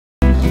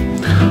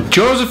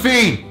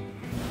Josephine!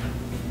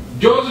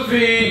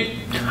 Josephine!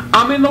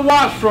 I'm in the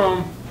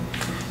washroom.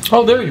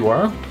 Oh, there you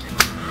are.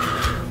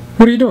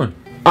 What are you doing?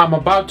 I'm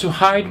about to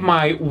hide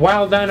my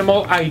wild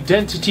animal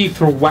identity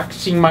through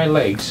waxing my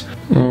legs.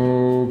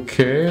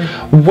 Okay.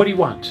 What do you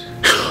want?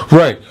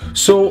 Right.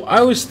 So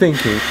I was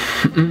thinking.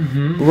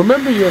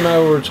 Remember you and I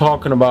were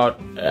talking about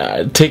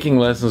taking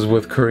lessons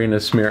with Karina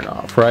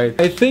Smirnoff, right?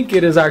 I think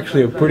it is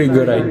actually a pretty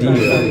good idea.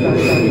 Besides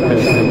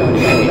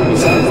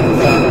the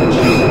fact that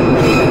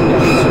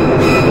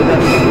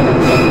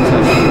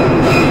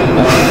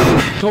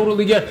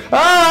totally get.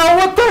 Ah,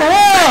 what the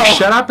hell?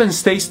 Shut up and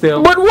stay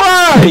still. But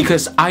why?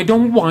 Because I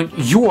don't want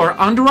your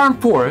underarm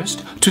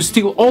forest to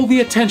steal all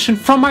the attention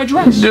from my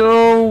dress.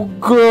 Oh,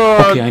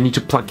 God. Okay, I need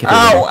to pluck it Ow,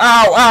 away.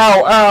 ow,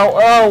 ow, ow,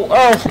 ow,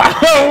 ow,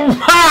 ow,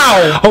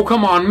 ow. Oh,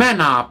 come on, man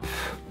up.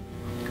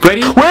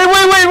 Ready? Wait.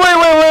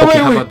 Okay,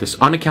 how about this?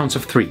 On a count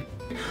of 3.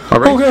 All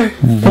right? Okay.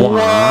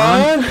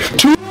 1,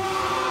 2.